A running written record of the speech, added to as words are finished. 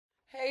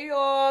Hey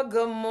y'all,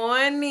 good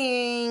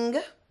morning.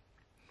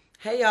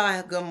 Hey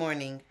y'all, good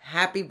morning.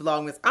 Happy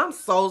Vlogmas. I'm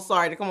so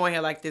sorry to come on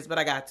here like this, but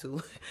I got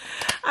to.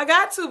 I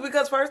got to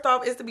because first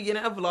off, it's the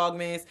beginning of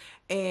Vlogmas.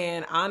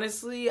 And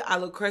honestly, I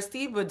look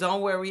crusty, but don't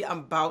worry.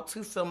 I'm about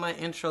to film my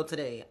intro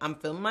today. I'm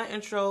filming my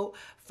intro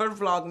for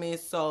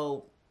Vlogmas.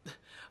 So,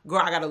 girl,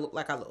 I gotta look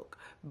like I look.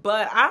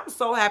 But I'm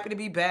so happy to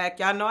be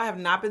back. Y'all know I have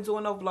not been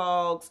doing no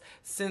vlogs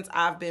since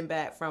I've been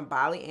back from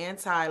Bali and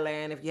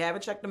Thailand. If you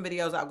haven't checked them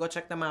videos, I'll go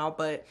check them out.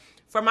 But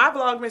for my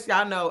Vlogmas,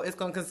 y'all know it's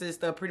going to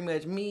consist of pretty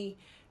much me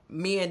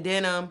and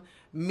Denim,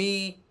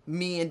 me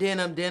and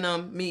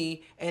Denim,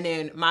 me. And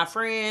then my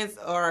friends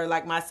or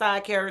like my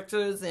side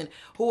characters and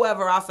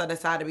whoever else I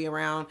decide to be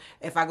around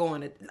if I go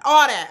into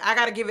all that. I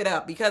got to give it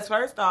up because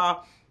first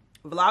off,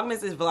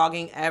 Vlogmas is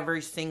vlogging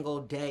every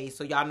single day.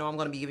 So y'all know I'm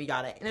going to be giving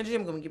y'all that energy.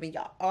 I'm going to be giving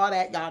y'all all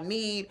that y'all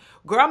need.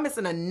 Girl, I'm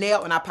missing a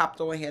nail and I popped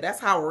on here.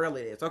 That's how real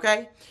it is,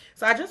 okay?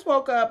 So I just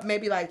woke up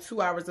maybe like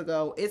 2 hours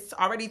ago. It's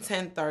already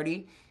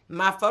 10:30.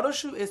 My photo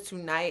shoot is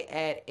tonight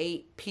at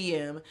 8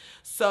 p.m.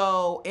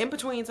 So in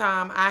between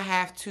time, I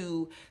have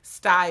to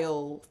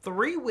style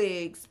 3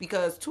 wigs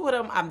because 2 of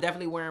them I'm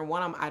definitely wearing.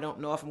 1 of them I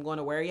don't know if I'm going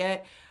to wear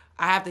yet.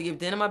 I have to give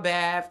Denim a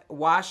bath,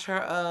 wash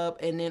her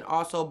up, and then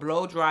also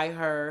blow dry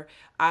her.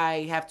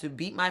 I have to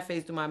beat my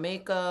face, do my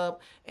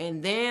makeup,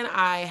 and then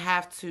I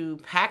have to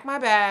pack my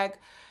bag.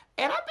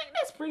 And I think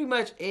that's pretty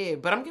much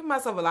it. But I'm giving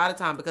myself a lot of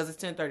time because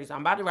it's 10:30. So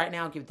I'm about to right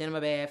now give Denim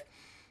a bath.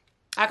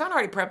 I kind of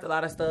already prepped a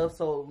lot of stuff.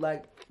 So,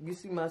 like, you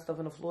see my stuff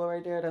on the floor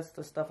right there? That's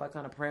the stuff I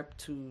kind of prepped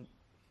to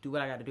do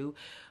what I got to do.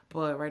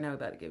 But right now, I'm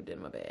about to give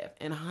Denim a bath.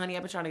 And, honey,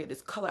 I've been trying to get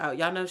this color out.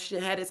 Y'all know she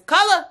had this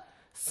color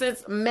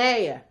since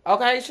May.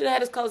 Okay? She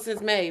had this color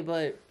since May,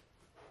 but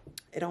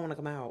it don't want to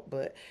come out.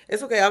 But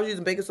it's okay. I was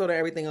using baking soda and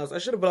everything else. I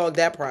should have vlogged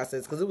that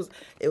process because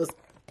it was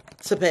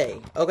to pay.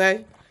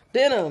 Okay?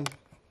 Denim.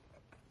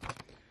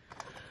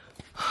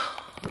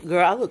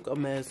 Girl, I look a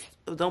mess.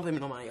 Don't pay me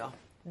no mind, y'all.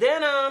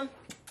 Denim.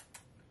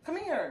 Come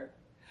here.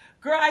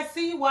 Girl, I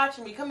see you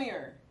watching me. Come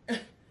here.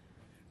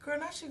 Girl,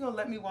 now she gonna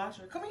let me watch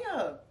her. Come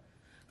here.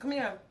 Come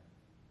here.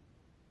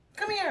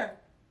 Come here.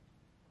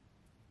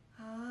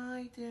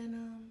 Hi,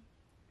 Denim.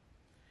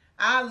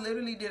 I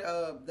literally did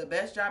the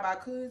best job I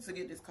could to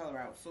get this color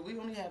out. So we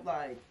only have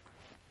like...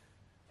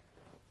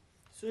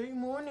 Say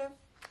morning.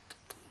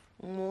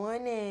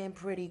 Morning,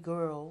 pretty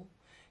girl.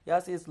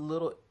 Y'all see this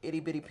little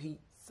itty-bitty piece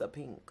of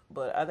pink.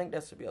 But I think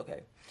that should be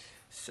okay.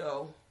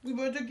 So, we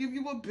better give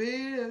you a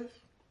bath.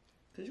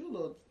 Cause you a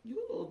little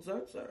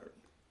zertzer.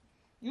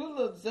 You a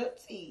little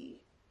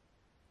dirty.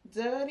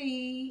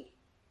 Dirty.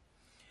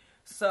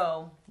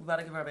 So, we about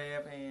to give her a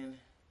bath and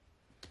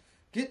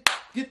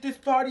get this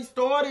party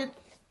started.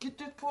 Get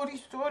this party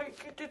started.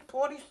 Get this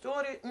party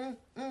started.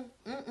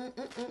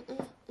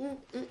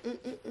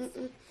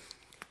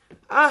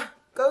 Ah,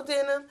 go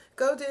Denim.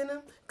 Go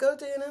Denim. Go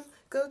Denim.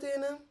 Go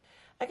Denim.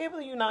 I can't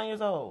believe you're 9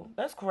 years old.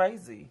 That's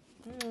crazy.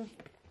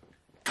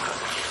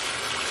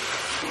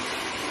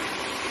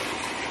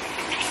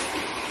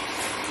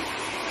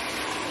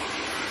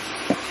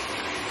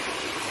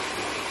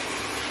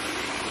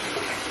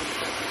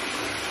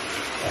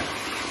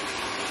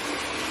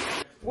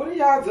 What are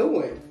y'all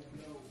doing?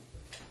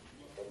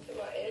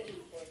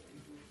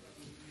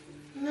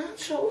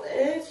 Not your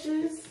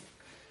edges.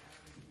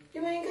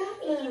 You ain't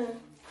got none.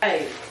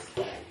 Hey.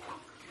 Yeah,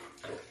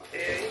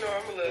 you know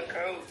I'm a little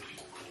coach.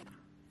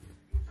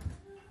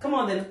 Come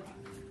on, then.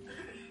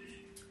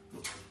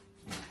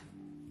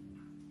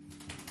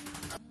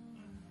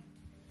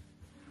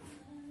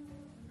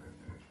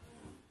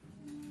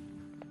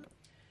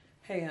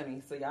 Hey,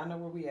 honey. So y'all know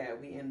where we at.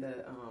 We in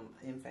the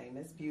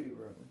infamous beauty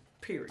room.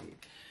 Period.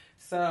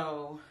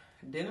 So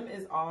Denim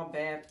is all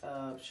bathed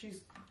up.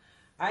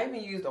 I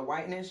even used a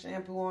whitening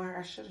shampoo on her.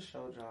 I should have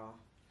showed y'all.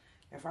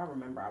 If I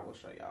remember, I will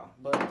show y'all.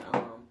 But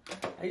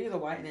I used a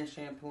whitening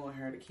shampoo on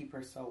her to keep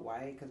her so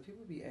white. Because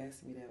people be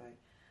asking me that, like,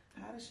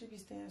 how does she be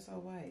staying so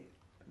white?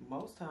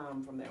 Most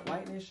time from that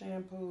whitening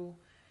shampoo,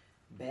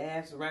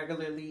 baths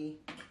regularly,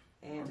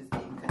 and just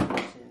getting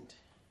conditioned.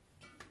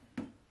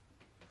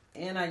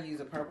 And I use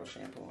a purple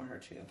shampoo on her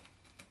too.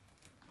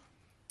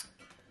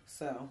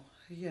 So,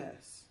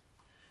 yes.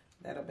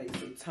 That'll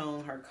basically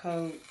tone her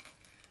coat.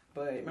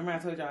 But remember I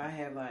told y'all I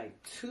have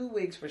like 2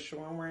 wigs for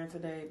sure I'm wearing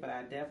today. But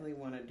I definitely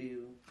want to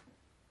do...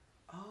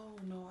 Oh,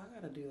 no. I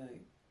got to do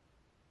like...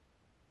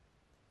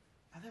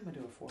 I think I'm going to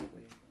do a 4th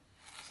wig.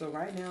 So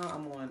right now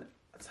I'm on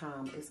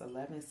time. It's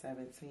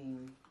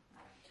 11:17.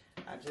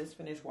 I just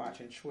finished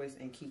watching Choice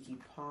and Keke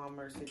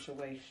Palmer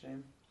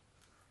situation.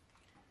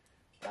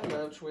 I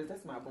love Choice.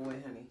 That's my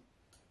boy, honey.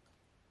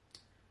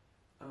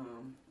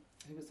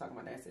 He was talking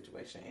about that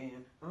situation,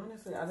 and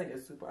honestly, I think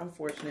it's super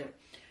unfortunate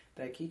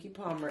that Keke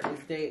Palmer is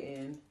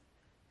dating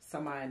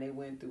somebody and they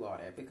went through all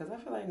that, because I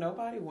feel like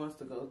nobody wants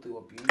to go through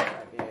abuse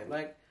like that.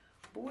 Like,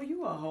 boy,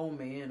 you a whole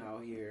man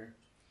out here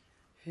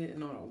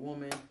hitting on a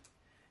woman,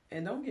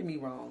 and don't get me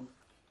wrong,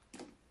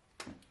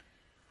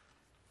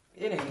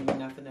 it ain't even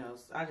nothing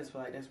else. I just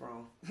feel like that's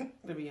wrong,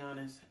 to be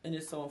honest, and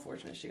it's so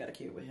unfortunate she got a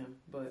kid with him,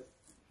 but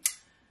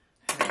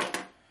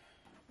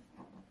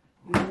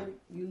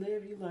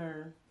live, you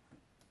learn.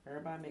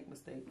 Everybody make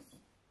mistakes.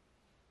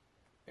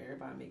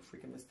 Everybody make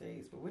freaking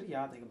mistakes. But what do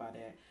y'all think about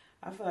that?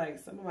 I feel like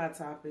some of my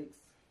topics,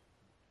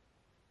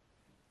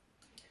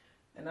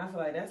 and I feel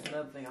like that's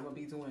another thing I'm gonna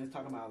be doing, is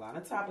talking about a lot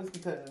of topics,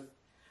 because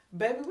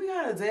baby, we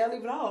got a daily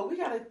vlog. We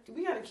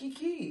gotta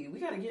kiki. We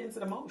gotta get into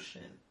the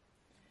motion.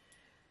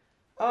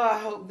 Oh, I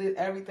hope that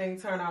everything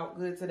turned out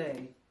good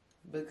today,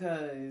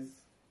 because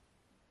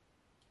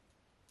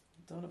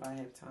don't nobody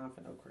have time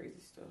for no crazy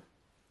stuff.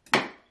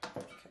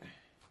 Okay.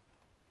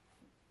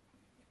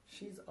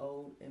 She's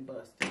old and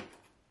busted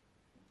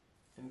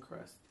and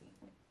crusty.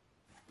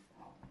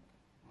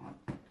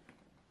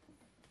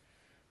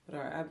 But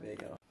alright, I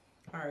bet y'all.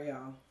 Alright,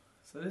 y'all.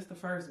 So this is the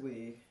first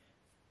wig.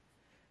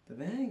 The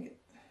bang,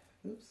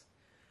 oops.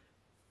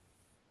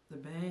 The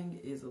bang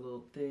is a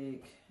little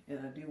thick, and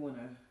I do want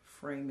to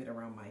frame it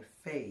around my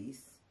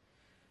face.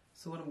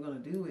 So what I'm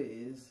going to do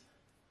is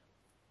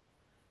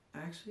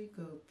actually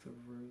go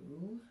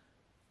through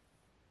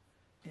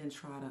and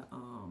try to,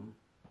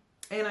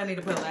 and I need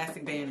to put an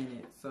elastic band in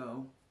it.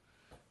 So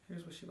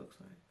here's what she looks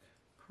like.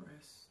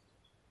 Pressed.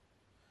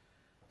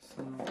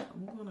 So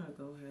I'm going to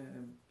go ahead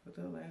and put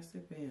the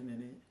elastic band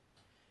in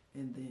it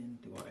and then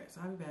do all that.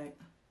 So I'll be back.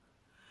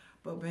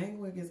 But bang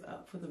wig is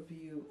up for the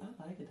view.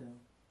 I like it though.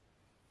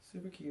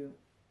 Super cute.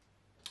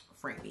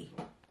 Framey.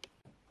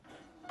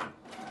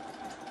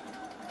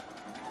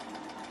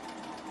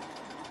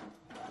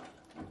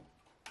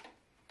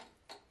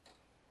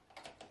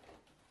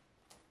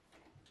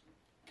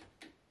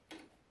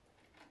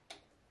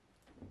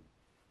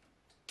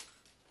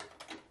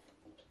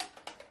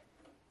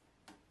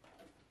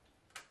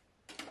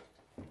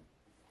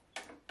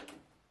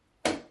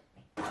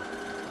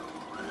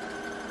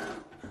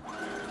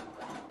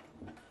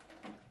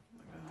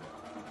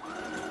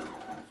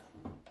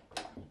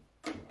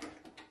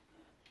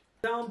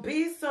 Don't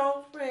be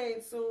so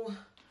afraid to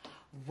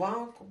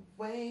walk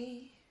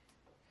away.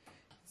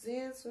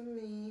 Dance with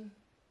me.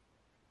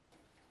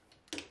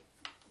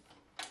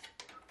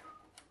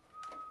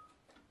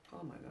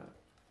 Oh my God.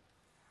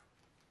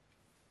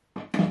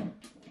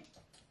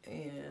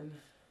 And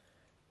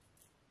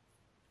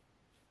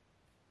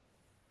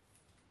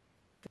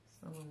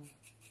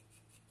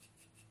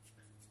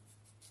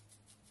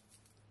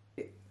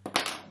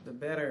the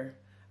better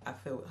I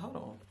feel. Hold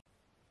on.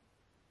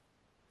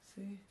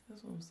 See,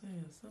 that's what I'm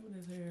saying. Some of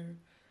this hair,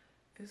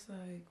 it's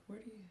like, where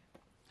do you...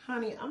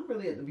 Honey, I'm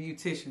really at the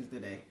beautician's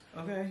today,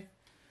 okay?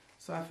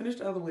 So I finished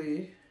the other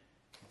wig.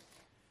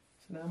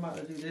 So now I'm about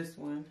to do this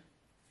one.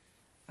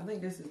 I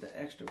think this is the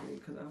extra wig,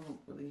 because I don't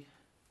really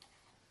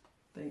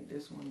think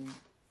this one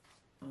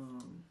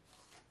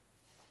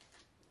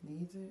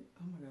needs it.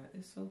 Oh my God,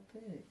 it's so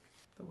thick.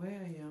 The way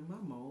I am, my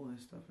mole and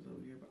stuff is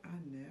over here, but I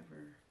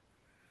never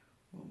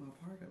want my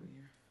part over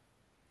here.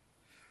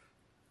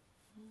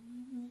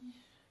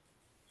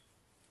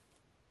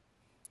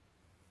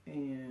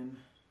 And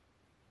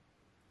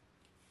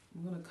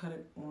I'm going to cut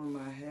it on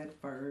my head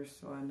first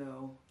so I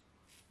know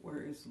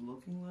where it's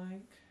looking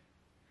like.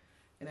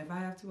 And if I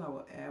have to, I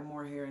will add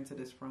more hair into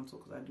this frontal,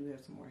 because I do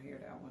have some more hair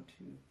that I want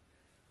to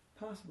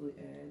possibly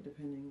add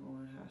depending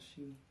on how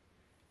she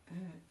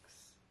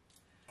acts.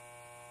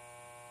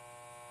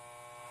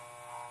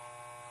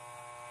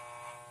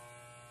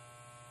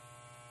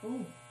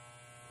 Ooh.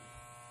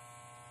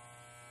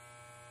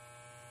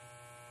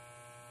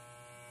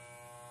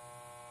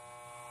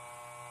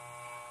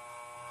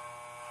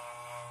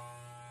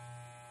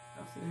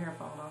 See the hair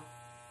falling off.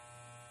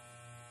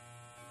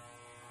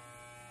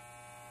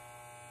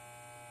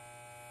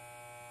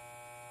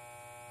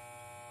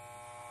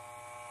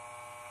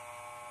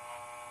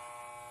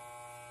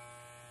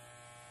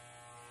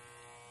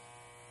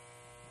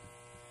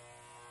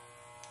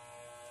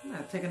 I'm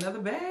gonna take another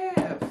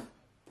bath.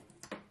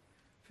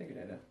 Figure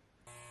that out.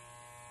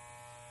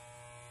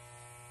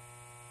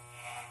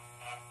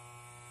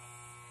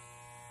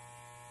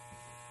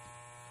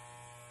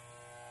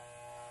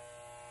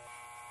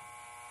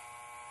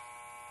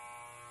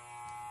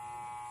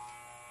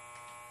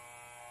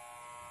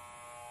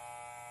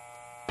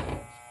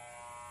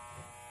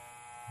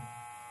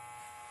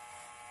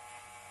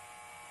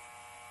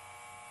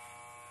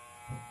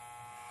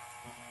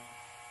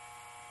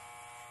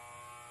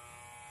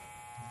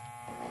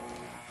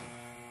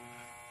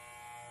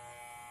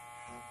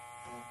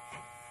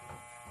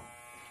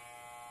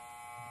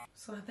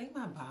 So I think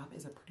my bob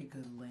is a pretty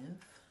good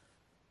length,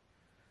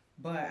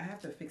 but I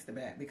have to fix the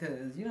back,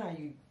 because you know how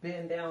you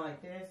bend down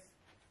like this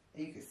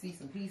and you can see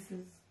some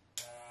pieces?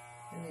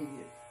 I need to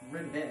get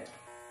rid of that.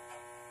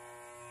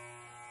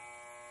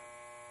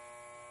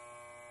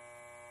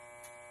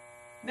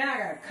 Now I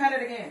gotta cut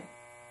it again.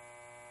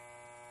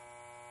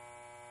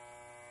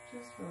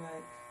 Just for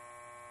like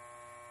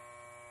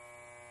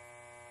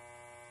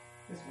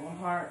this one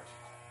part.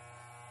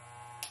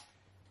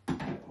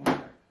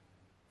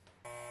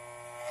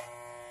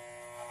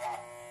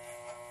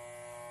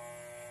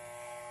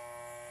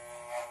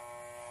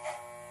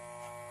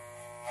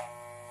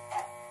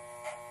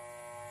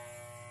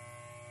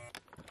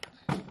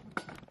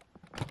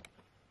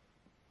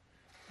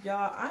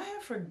 Y'all, I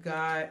had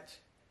forgot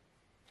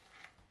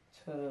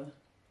to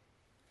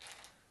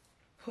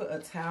put a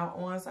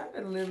towel on, so I had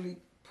to literally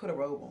put a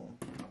robe on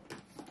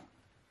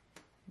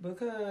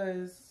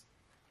because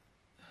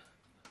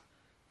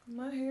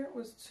my hair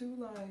was too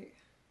like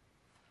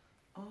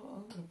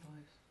all over the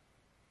place.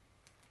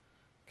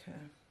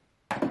 Okay,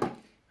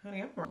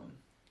 honey, I'm wrong.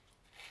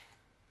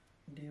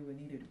 Did what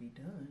needed to be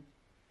done.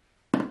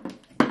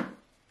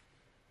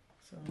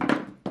 So I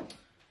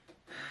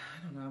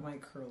don't know, I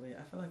might curl it.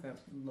 I feel like I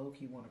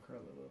low-key want to curl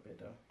it a little bit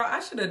though. I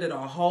should have did a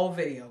whole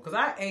video because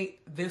I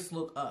ate this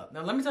look up.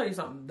 Now let me tell you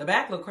something. The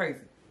back look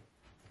crazy.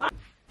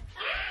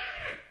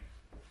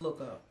 Look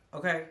up,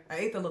 okay? I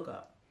ate the look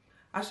up.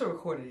 I should have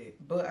recorded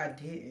it, but I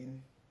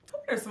didn't. I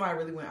wonder if somebody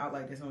really went out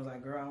like this and was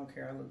like, girl, I don't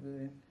care, I look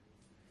good.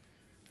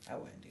 I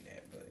wouldn't do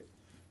that, but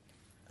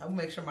I would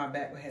make sure my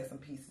back would have some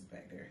pieces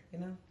back there, you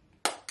know?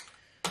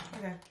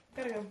 Okay,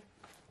 gotta go.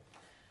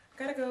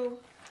 Gotta go.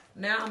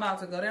 Now I'm about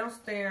to go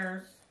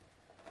downstairs.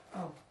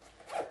 Oh,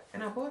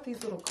 and I bought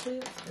these little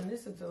clips, and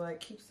this is to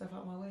like keep stuff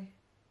out my way.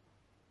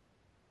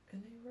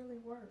 And they really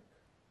work.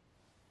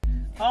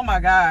 Oh my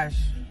gosh.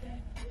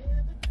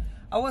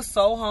 I was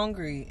so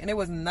hungry, and there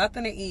was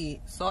nothing to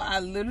eat. So I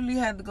literally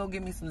had to go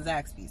get me some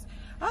Zaxby's.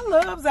 I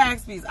love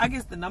Zaxby's. I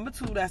guess the number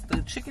 2, that's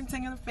the chicken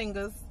tingle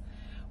fingers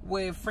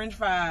with french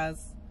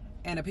fries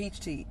and a peach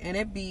tea. And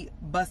it be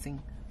bussing.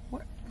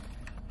 What?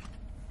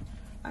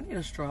 I need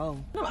a straw.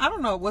 No, I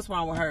don't know what's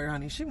wrong with her,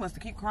 honey. She wants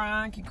to keep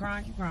crying, keep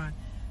crying, keep crying.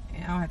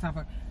 And I don't have time for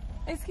her.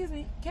 Excuse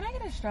me, can I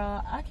get a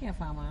straw? I can't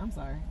find mine. I'm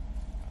sorry.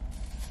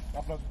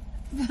 My pleasure.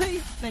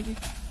 Thank you.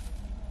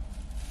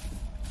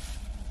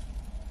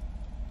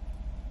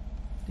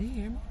 Did you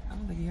hear me? I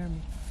don't think you heard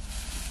me.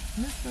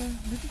 Mister,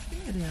 did you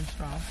see a damn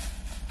straw?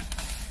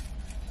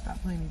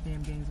 Stop playing these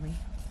damn games with me.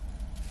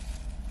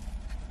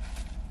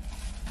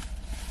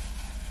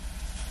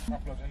 My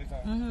pleasure,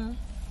 anytime. Mm-hmm.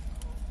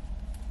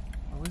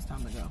 Oh, it's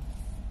time to go.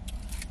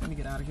 Let me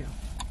get out of here.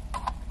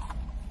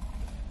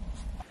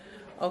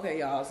 Okay,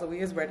 y'all, so we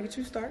is ready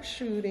to start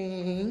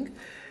shooting.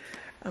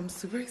 I'm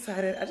super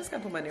excited. I just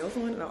gotta put my nails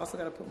on, and I also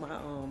gotta put my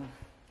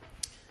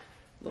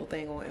little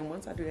thing on. And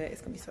once I do that,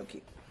 it's gonna be so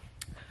cute.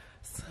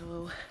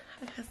 So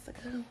I got to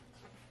go.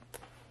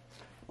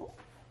 Oh,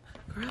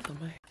 grab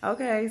them.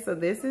 Okay, so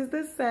this is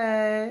the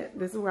set.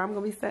 This is where I'm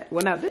gonna be set.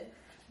 Well, now this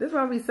is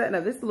where I'm gonna be setting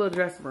up. This is the little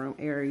dressing room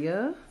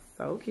area.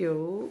 So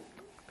cute.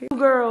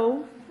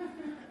 Girl.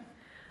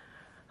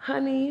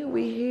 Honey,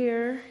 we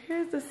here.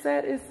 Here's the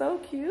set. It's so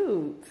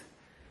cute.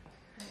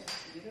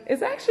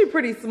 It's actually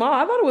pretty small.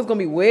 I thought it was gonna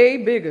be way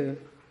bigger.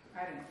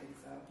 I didn't think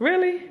so.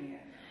 Really? Yeah.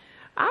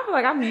 I feel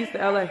like I'm used to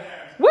LA.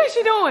 What is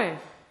she doing?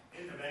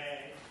 In the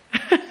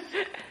bag.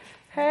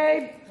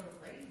 Hey,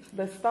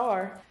 the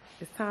star.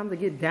 It's time to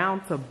get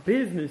down to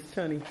business,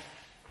 honey.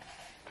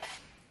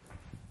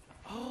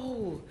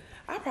 Oh,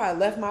 I probably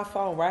left my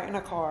phone right in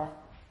the car.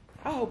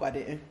 I hope I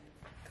didn't,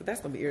 because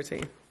that's gonna be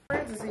irritating.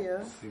 Friends is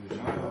here. See what you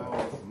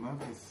got. Not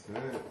the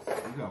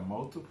sets. You got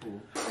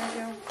multiple. Thank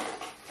you.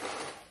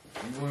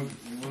 You want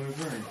a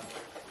drink?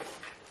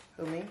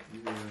 Who, me?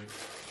 Yeah.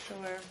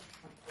 Sure.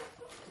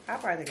 I'll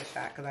probably take a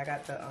shot because I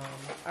got the, I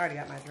already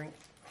got my drink.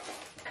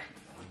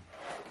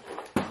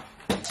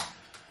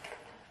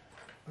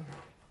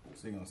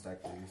 So you gonna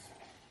stack these?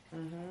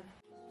 Mm-hmm.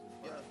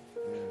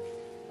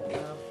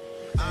 Yeah.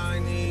 I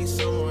need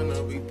someone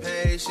to be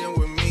patient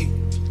with me.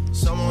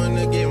 Someone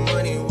to get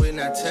money when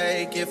I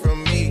take it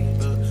from me.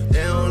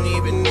 They don't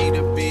even need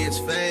to be as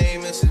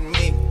famous as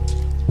me.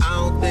 I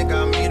don't think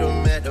I meet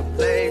them at the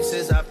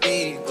places I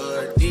be,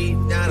 but deep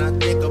down I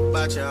think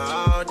about you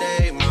all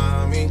day,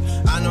 mommy.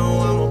 I know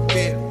I'm a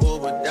pit bull,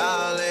 but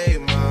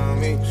darling,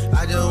 mommy,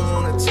 I just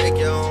wanna take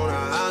you on a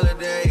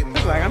holiday, mommy.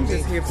 Looks like I'm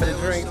just here for the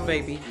drinks,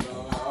 baby.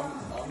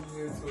 I'm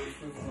here to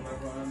assist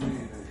whenever I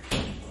need it.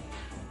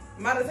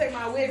 I'm about to take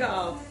my wig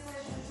off.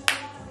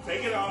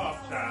 Take it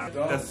off, child.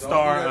 Don't The do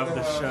star that of to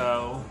the her.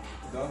 show.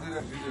 Don't do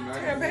that. You did not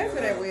Here, pay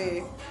for that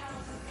wig.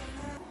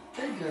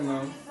 Hey,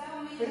 Denim.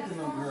 Hey,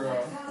 Denim girl.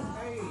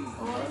 Hey.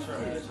 Oh, That's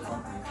right. That's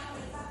right.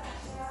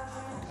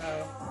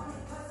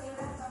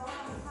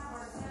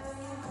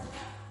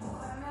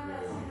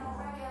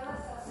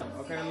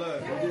 Okay,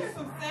 look. Get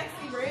some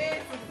sexy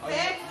red, some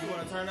sexy. You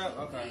want to turn up?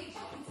 Okay.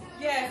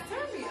 Yes,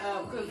 turn me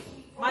up, because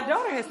my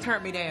daughter has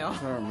turned me down.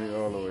 Turn me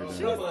all the way down.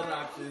 Couple of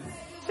options.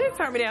 She's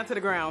turned me down to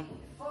the ground.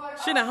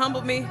 She done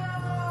humbled me.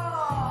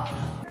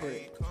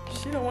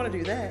 She don't want to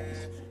do that.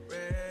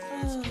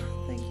 Oh,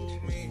 thank you,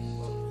 Trish.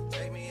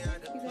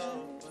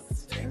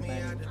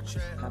 Everybody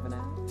popping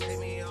out.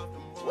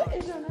 What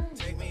is your name?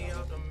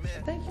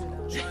 Thank you.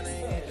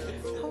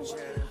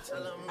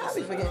 I'll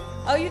be forgetting.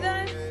 Oh, you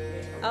done?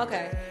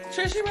 Okay.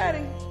 Trish, you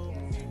ready?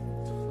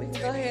 We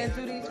can go ahead and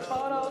do these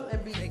photos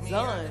and be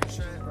done.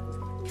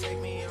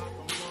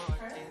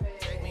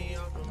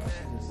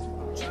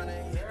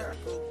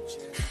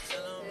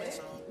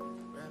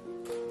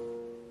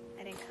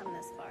 I didn't come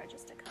this far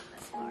just to come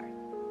this far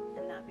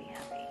and not be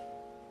happy.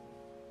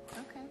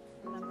 Okay.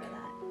 Remember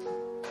that. You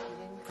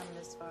didn't come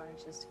this far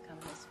just to come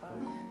this far.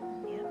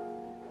 Yep.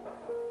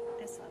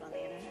 I saw it on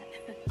the internet.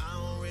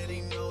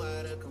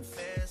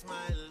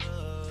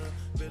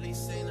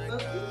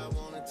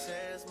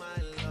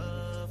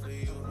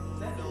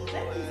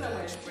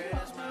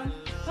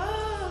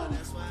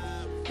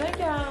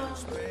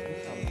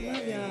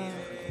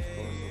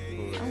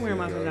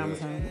 wearing my pajamas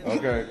home.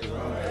 Okay.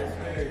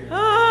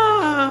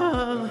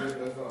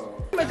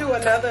 I'm gonna do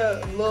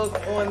another look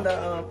on the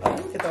oh,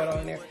 you can throw it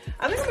on there.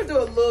 I think I'm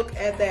gonna do a look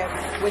at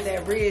that with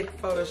that red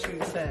photo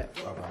shoot set.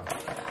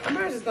 I'm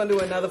probably just gonna do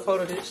another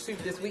photo shoot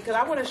this week because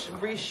I want to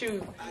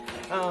reshoot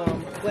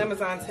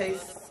Glamazon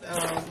Taste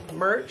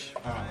merch.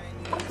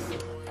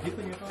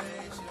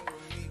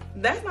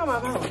 That's not my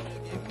phone.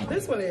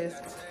 This one is.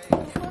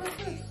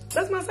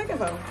 That's my second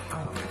phone.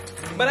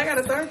 But I got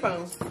a third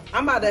phone.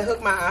 I'm about to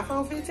hook my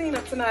iPhone 15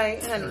 up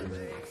tonight, honey.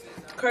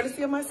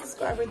 Courtesy of my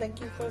subscriber.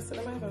 Thank you for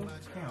sending my phone.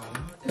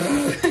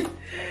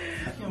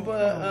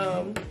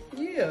 But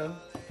yeah,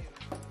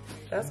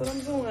 that's what I'm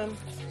doing.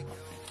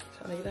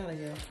 Trying to get out of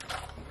here.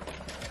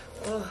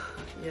 Oh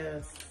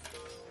yes.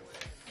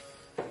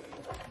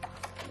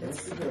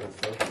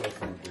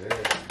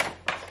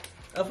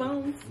 A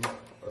phone?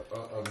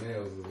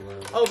 Nails as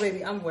well. Oh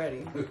baby, I'm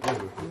ready.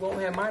 You won't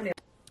have my nails.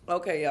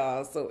 Okay,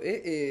 y'all. So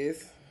it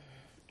is.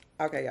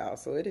 Okay, y'all.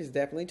 So it is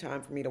definitely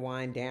time for me to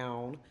wind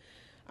down.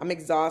 I'm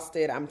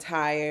exhausted. I'm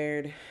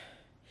tired.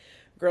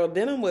 Girl,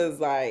 Denim was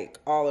like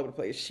all over the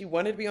place. She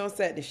wanted to be on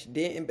set, then she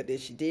didn't, but then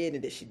she did,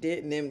 and then she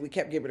did, and then we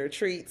kept giving her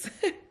treats.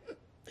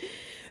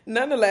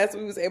 Nonetheless,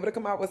 we was able to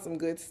come out with some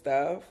good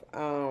stuff.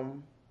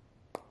 And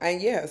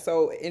yeah,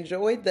 so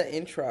enjoyed the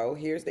intro.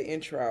 Here's the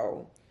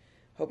intro.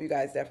 Hope you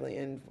guys definitely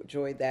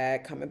enjoyed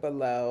that. Comment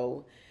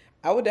below.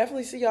 I will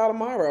definitely see y'all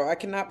tomorrow. I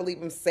cannot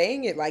believe I'm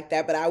saying it like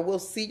that, but I will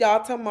see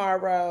y'all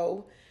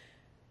tomorrow.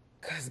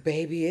 Cause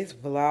baby, it's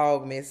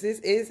Vlogmas.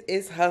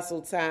 It's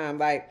hustle time.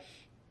 Like,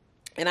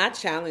 and I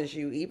challenge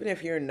you, even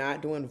if you're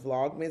not doing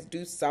Vlogmas,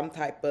 do some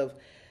type of,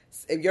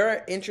 if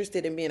you're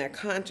interested in being a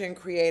content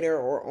creator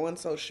or on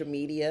social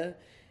media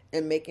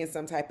and making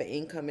some type of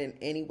income in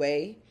any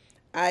way,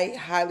 I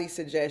highly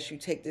suggest you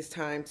take this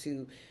time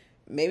to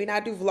maybe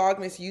not do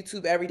Vlogmas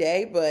YouTube every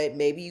day, but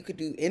maybe you could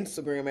do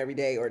Instagram every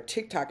day or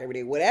TikTok every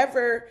day,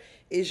 whatever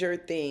is your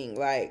thing.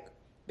 Like,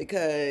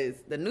 because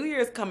the new year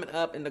is coming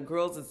up and the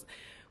girls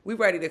we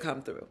ready to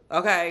come through.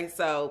 Okay,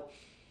 so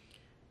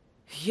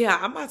yeah,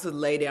 I'm about to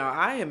lay down.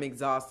 I am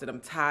exhausted. I'm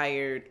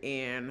tired,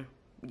 and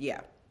yeah.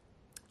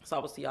 So I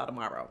will see y'all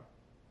tomorrow.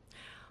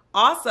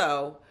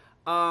 Also,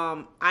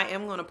 I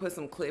am gonna put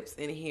some clips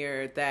in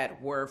here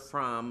that were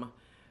from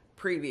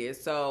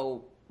previous.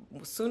 So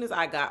as soon as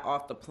I got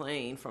off the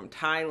plane from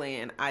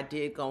Thailand, I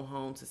did go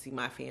home to see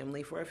my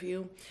family for a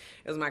few.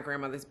 It was my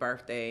grandmother's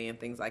birthday and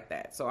things like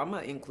that. So I'm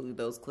gonna include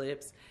those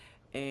clips.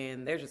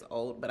 And they're just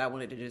old, but I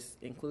wanted to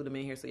just include them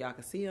in here so y'all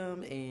can see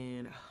them.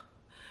 And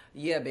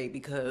yeah, baby,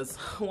 because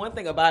one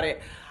thing about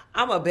it,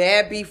 I'm a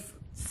bad beef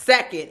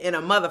second and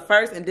a mother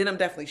first, and Denim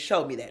definitely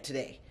showed me that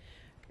today.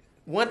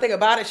 One thing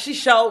about it, she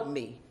showed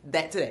me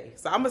that today.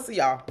 So I'm gonna see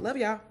y'all. Love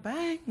y'all.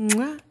 Bye.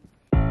 Mwah.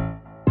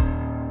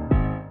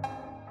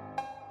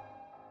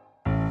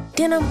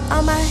 Denim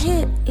on my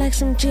hip like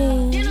some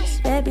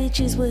jeans. Bad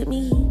bitches with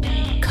me.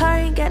 Car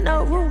ain't got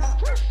no roof.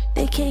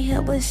 They can't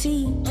help but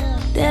see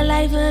the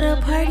life of the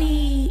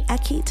party. I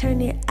keep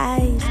turning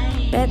eyes.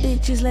 Bad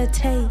bitches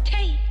latte.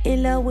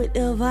 In love with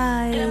the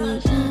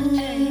vibe.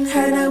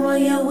 Heard I'm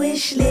on your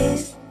wish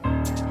list.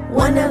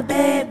 Want a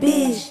bad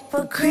bitch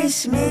for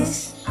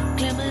Christmas.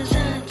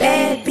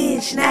 Bad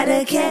bitch, not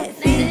a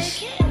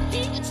catfish.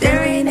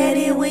 Staring at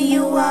it when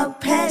you walk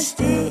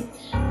past it.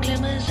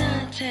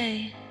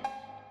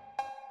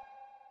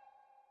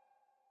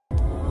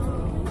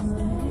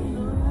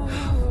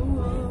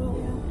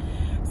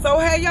 So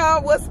hey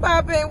y'all, what's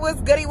poppin'? What's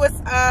goody? What's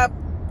up?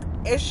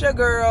 It's your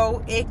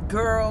girl,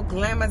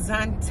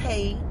 Glamazon,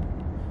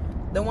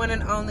 the one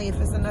and only. If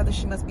it's another,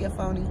 she must be a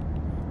phony.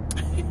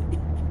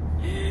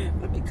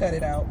 Let me cut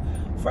it out.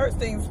 First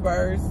things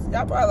first,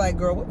 y'all probably like,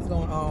 girl, what was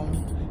going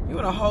on? You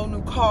in a whole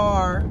new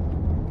car.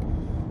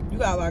 You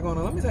got a lot going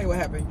on. Let me tell you what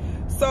happened.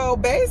 So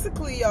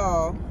basically,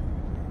 y'all,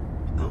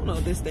 I don't know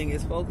if this thing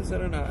is focused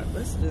or not.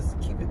 Let's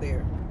just keep it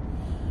there.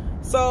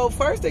 So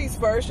first things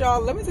first, y'all,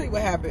 let me tell you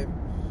what happened.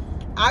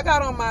 I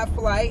got on my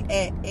flight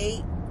at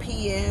 8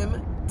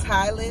 p.m.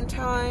 Thailand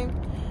time.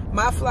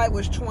 My flight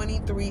was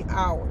 23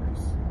 hours.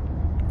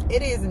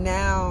 It is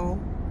now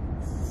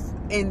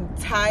in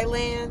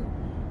Thailand.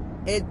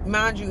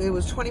 Mind you, it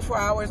was 24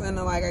 hours and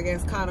like, I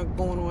guess kind of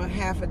going on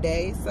half a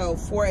day. So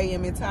 4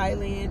 a.m. in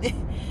Thailand.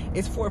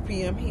 It's 4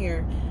 p.m.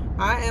 here.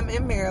 I am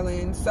in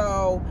Maryland.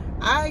 So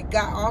I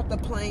got off the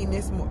plane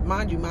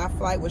mind you, my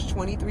flight was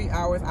 23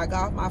 hours. I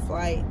got off my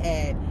flight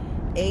at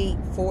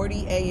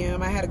 8:40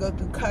 a.m. I had to go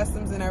through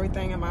customs and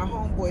everything, and my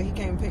homeboy, he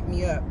came and picked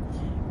me up.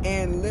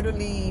 And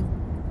literally,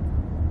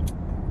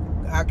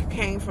 I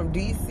came from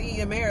DC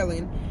to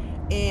Maryland,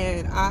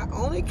 and I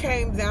only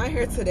came down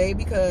here today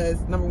because,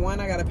 number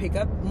one, I got to pick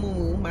up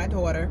Moo, my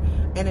daughter,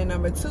 and then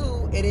number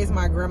two, it is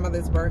my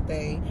grandmother's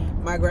birthday.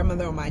 My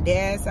grandmother on my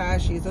dad's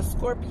side, she's a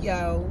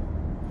Scorpio.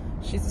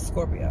 She's a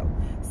Scorpio.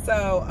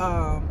 So,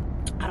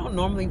 I don't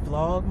normally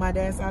vlog my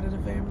dad's side of the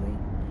family.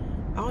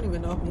 I don't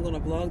even know if I'm going to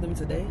vlog them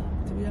today,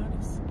 to be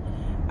honest.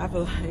 I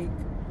feel like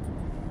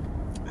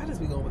I just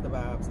be going with the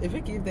vibes. If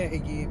it give that,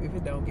 it give. If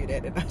it don't give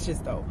that, then I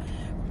just don't.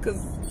 because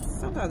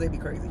sometimes they be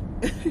crazy.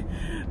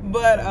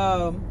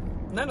 But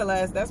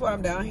nonetheless, that's why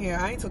I'm down here.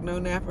 I ain't took no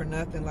nap or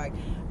nothing. Like,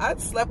 I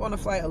slept on the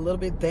flight a little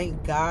bit,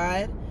 thank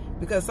God,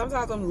 because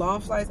sometimes on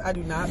long flights I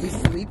do not be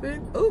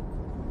sleeping. Oop.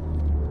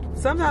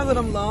 Sometimes on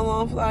them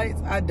long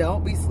flights I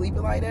don't be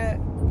sleeping like that.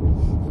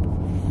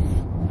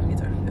 Let me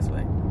turn it this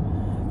way.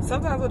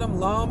 Sometimes with them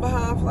long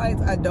behind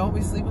flights I don't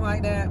be sleeping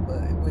like that,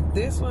 but with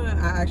this one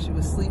I actually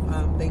was asleep.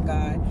 Thank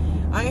God.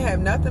 I ain't have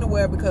nothing to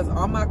wear because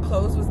all my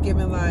clothes was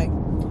giving like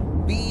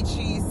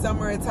beachy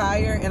summer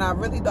attire, and I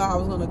really thought I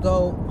was gonna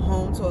go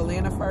home to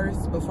Atlanta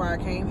first before I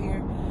came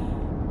here,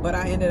 but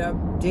I ended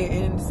up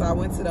didn't. So I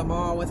went to the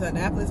mall, went to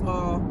Annapolis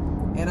Mall,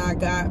 and I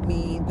got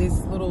me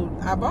this little,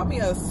 I bought me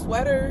a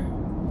sweater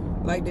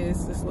like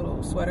this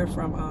little sweater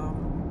from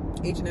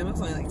H&M. It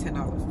was only like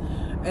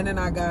 $10. And then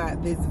I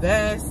got this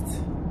vest.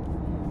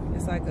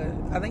 It's like a,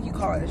 I think you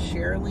call it a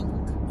shearling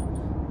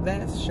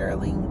vest,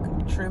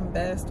 shearling trim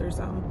vest or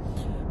something.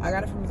 I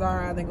got it from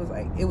Zara. I think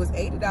it was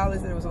 $80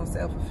 and it was on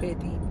sale for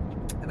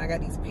 $50. And I got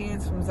these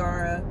pants from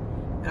Zara,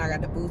 and I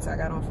got the boots I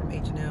got on from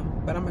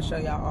H&M. But I'm gonna show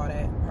y'all all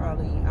that.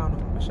 Probably, I don't know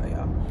what I'm gonna show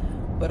y'all,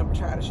 but I'm gonna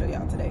try to show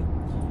y'all today.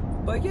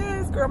 But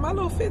yes, girl, my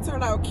little fit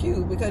turned out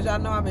cute because y'all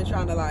know I've been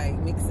trying to like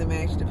mix and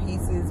match the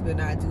pieces, but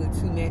not do it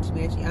too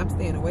matchy. I'm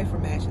staying away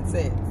from matching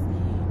sets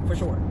for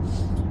sure.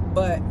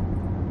 But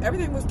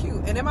everything was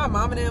cute. And then my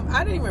mom and them,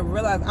 I didn't even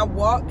realize. I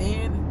walked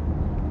in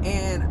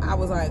and I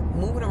was like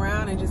moving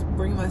around and just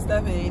bringing my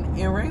stuff in,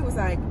 and Rain was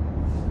like,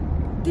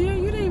 "Dear,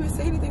 you didn't even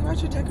say anything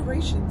about your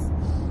decorations."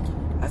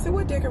 I said,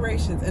 "What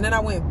decorations?" And then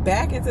I went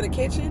back into the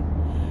kitchen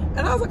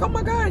and I was like, "Oh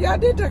my God, y'all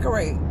did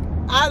decorate."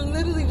 I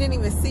literally didn't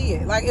even see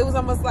it. Like, it was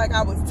almost like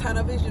I was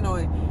tunnel vision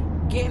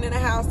on getting in the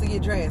house to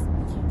get dressed.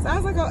 So I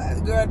was like,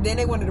 oh, girl, then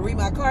they wanted to read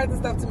my cards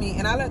and stuff to me,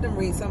 and I let them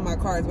read some of my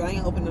cards, but I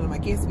ain't opened none of my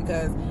gifts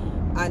because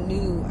I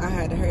knew I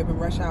had to hurry up and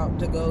rush out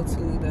to go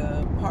to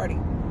the party.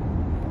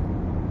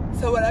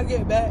 So when I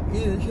get back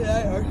either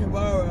today or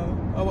tomorrow,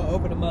 I'm gonna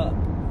open them up.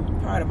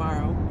 Probably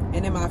tomorrow.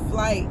 And then my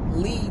flight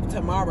leave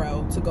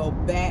tomorrow to go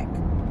back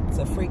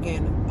to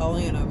freaking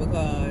Atlanta,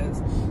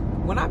 because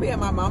when I be at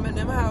my mom and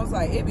them house,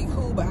 like, it'd be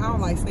cool, but I don't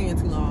like staying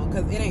too long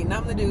because it ain't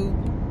nothing to do.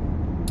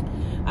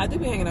 I do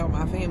be hanging out with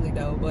my family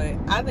though, but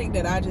I think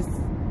that I just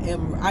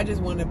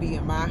want to be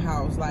in my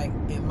house, like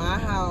in my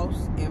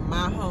house, in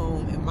my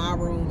home, in my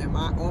room,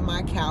 on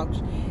my couch,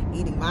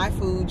 eating my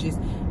food, just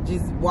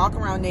walk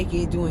around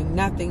naked, doing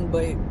nothing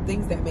but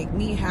things that make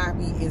me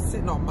happy, is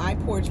sitting on my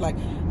porch. Like,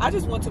 I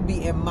just want to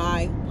be in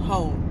my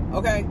home,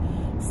 okay?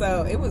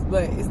 So it was,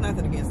 but it's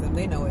nothing against them.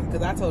 They know it,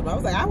 because I told them, I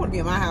was like, I want to be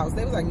in my house.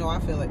 They was like, no,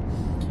 I feel it.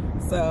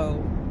 So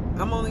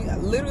I'm only,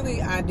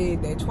 literally, I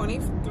did that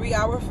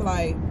 23-hour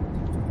flight.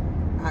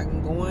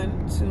 I'm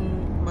going to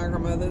my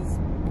grandmother's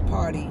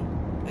party,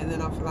 and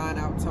then I'm flying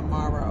out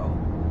tomorrow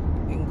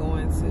and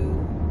going to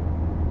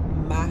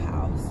my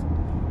house.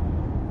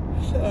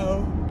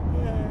 So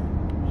yeah,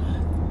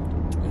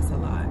 it's a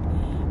lot.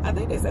 I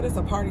think they said it's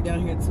a party down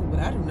here too, but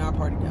I do not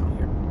party down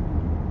here.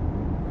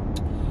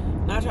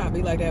 Not trying to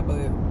be like that,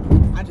 but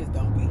I just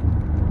don't be.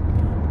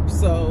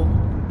 So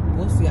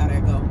we'll see how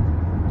that go.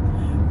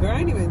 Girl, I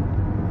ain't even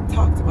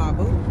talked to my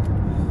boo.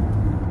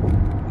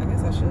 I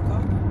guess I should call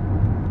her.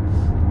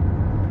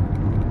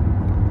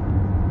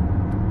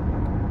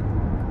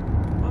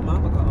 My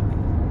mama called me.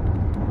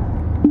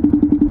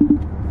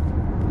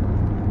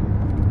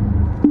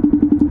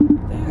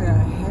 Dang, I got a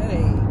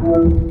headache.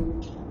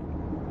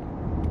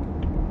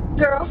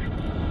 Girl.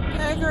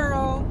 Hey,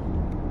 girl.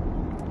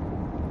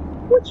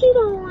 What you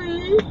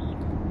doing?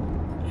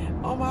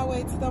 On my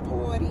way to the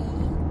party.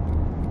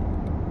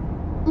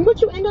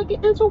 What you end up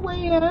getting to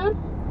wear?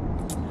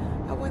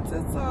 I went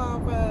to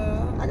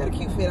Zara. I got a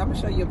cute fit. I'm gonna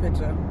show you a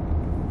picture.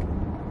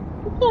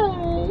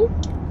 Okay.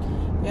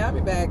 Yeah, I'll be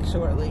back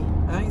shortly.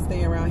 I ain't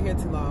staying around here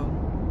too long.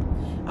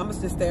 I'm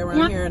gonna just stay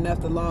around here enough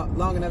to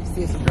long enough to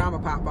see some drama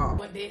pop off.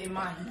 One day in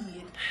my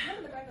head.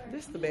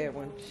 This is the bad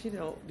one. She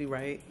don't do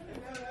right.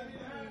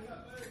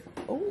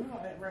 Oh,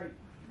 Right.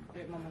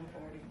 At my mom's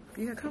party.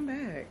 yeah, come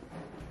back.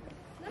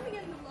 Let me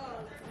get in the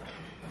vlog.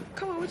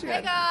 Come on, what you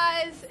Hey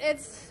got? guys,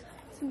 it's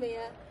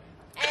Mia,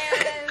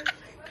 and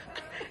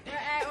we're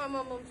at my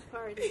mom's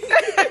party.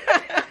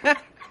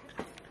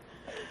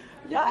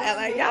 Y'all act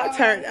like y'all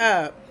turned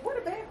up. Where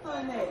the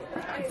bathroom at?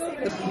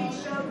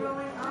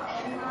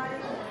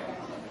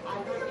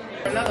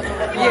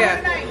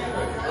 Yeah,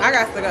 I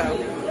got to go.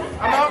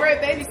 I'm already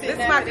babysitting. This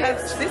is my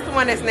cousin. This is the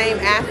one that's named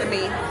after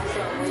me.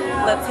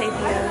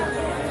 Latavia.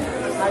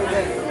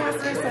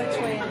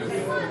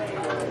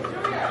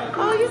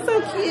 Oh, you're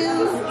so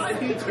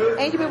cute.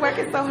 And you've been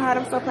working so hard.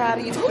 I'm so proud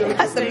of you. Who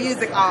cut the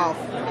music off?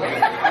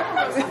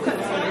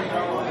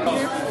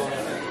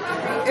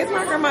 It's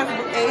my grandma's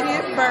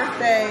 80th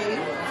birthday.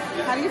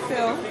 How do you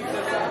feel?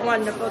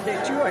 wonderful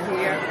that you are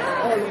here,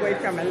 all the way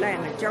from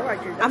Atlanta,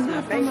 Georgia. That's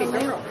my baby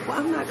girl. Well,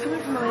 I'm not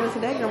coming from Atlanta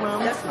today, Grandma.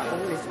 That's my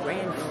oldest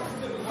granddaughter.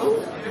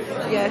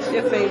 Yes,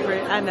 your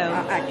favorite. I know.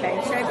 I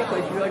can't say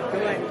because you're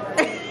doing.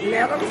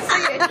 Let them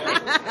see it.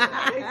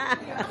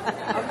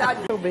 I'm not. A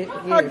little bit.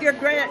 Oh, your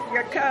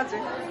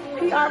cousin.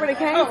 He already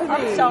came to me.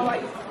 I'm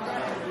sorry.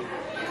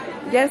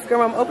 Yes,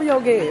 Grandma. Open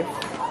your gift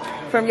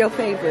from your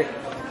favorite.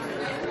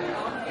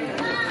 I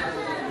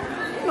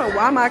don't know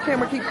why my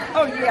camera keep.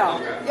 Oh, yeah.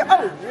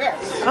 Oh,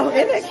 yes. Oh,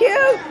 isn't it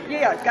cute?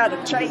 Yeah, it's got a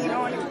chain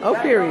on it. Oh,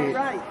 period.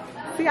 Right.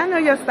 See, I know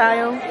your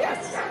style.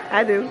 Yes.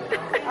 I do.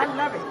 I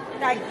love it.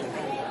 Thank you.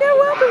 You're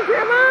welcome,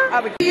 Grandma. I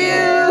would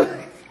You.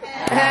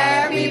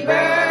 Happy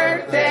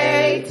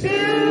birthday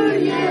to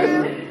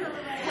you.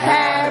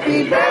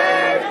 Happy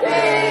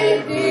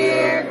birthday,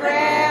 dear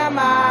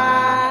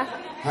Grandma.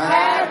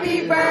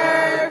 Happy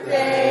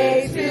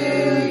birthday to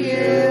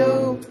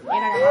you. I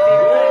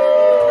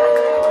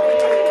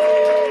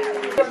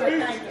want to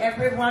thank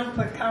everyone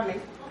for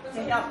coming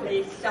to help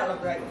me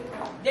celebrate.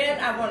 Then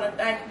I want to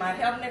thank my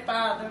Heavenly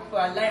Father for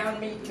allowing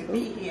me to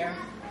be here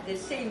to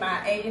see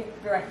my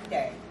 80th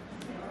birthday.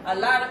 A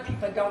lot of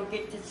people don't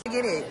get to see.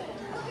 Get it.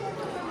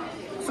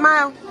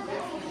 Smile.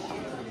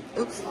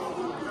 Oops.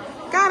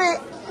 Got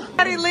it.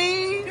 Ready,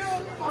 leave.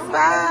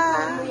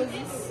 Bye.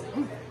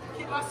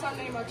 Keep my son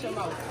name out your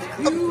mouth.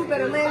 You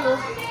better let go.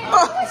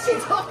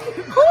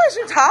 Who is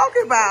you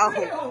talking about?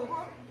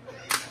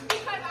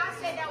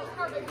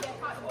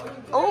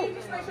 Oh.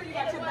 Just make sure you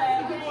got your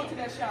bag. You go to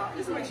that shop.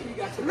 Just make sure you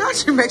got your bag.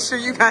 Not you make sure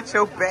you got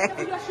your bag.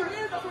 You got your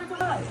ears up for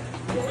tonight.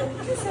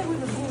 You said we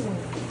was going.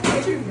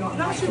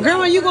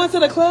 Grandma, you going to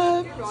the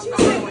club? She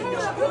said,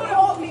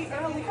 hold me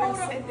early and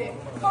said that.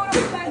 Hold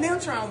on,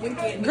 Neutron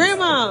weekend.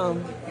 Grandma.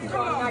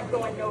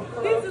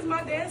 These is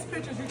my dad's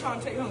pictures you trying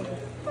to take home.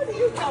 What are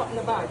you talking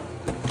about?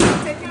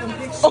 She's taking them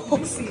pictures.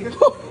 You see her.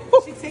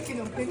 She's taking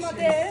them pictures. My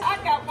dad, I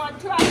got one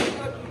too. I didn't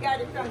know if you got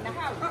it from the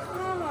house.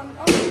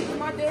 These are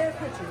my dad's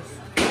pictures.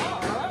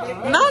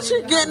 Not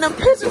you getting them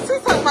pictures.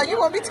 She's talking about you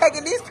won't be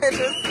taking these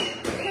pictures.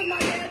 Because my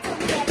dad told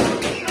me that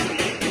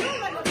you don't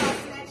let nobody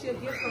snatch your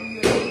gift from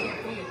you.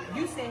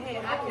 You said, hey, I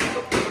can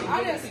look for you.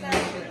 I didn't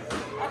snatch it. I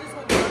just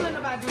want to let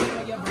nobody do it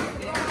for your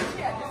birthday.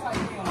 Yeah, just like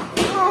you.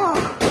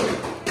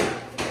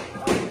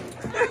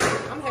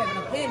 I'm having a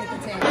panic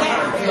attack.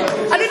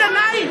 I need a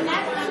knife.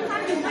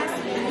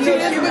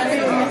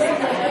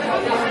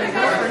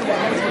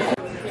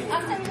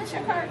 I'll send you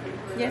your card.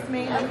 Yes,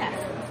 ma'am. Okay.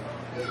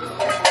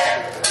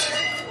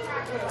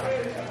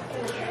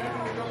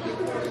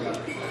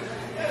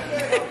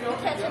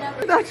 I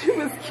thought you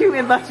was cute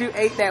and thought you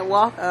ate that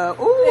walk up.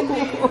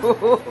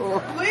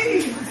 Ooh.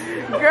 Please.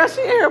 Girl,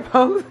 she in her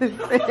poses.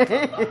 The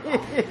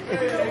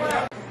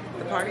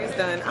party is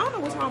done. I don't know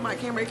what's wrong with my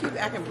camera. It keeps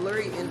acting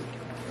blurry and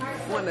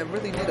want to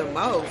really do the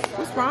most.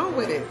 What's wrong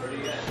with it?